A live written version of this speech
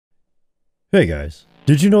Hey guys,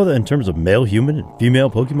 did you know that in terms of male human and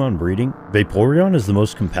female Pokemon breeding, Vaporeon is the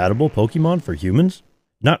most compatible Pokemon for humans?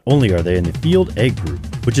 Not only are they in the field egg group,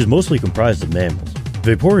 which is mostly comprised of mammals,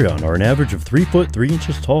 Vaporeon are an average of 3 foot 3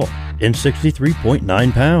 inches tall and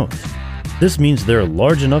 63.9 pounds. This means they're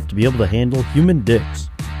large enough to be able to handle human dicks.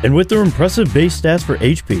 And with their impressive base stats for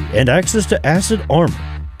HP and access to acid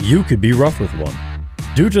armor, you could be rough with one.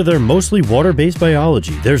 Due to their mostly water-based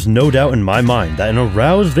biology, there's no doubt in my mind that an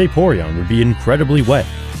aroused Vaporeon would be incredibly wet.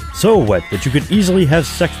 So wet that you could easily have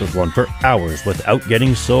sex with one for hours without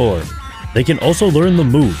getting sore. They can also learn the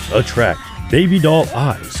moves Attract, Baby Doll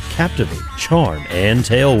Eyes, Captivate, Charm, and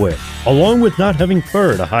Tail Whip, along with not having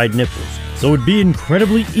fur to hide nipples, so it'd be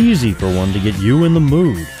incredibly easy for one to get you in the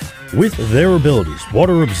mood. With their abilities,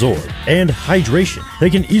 Water Absorb, and Hydration, they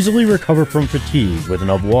can easily recover from fatigue with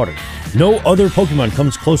enough water. No other Pokemon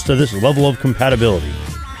comes close to this level of compatibility.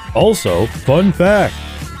 Also, fun fact,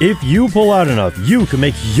 if you pull out enough, you can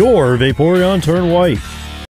make your Vaporeon turn white.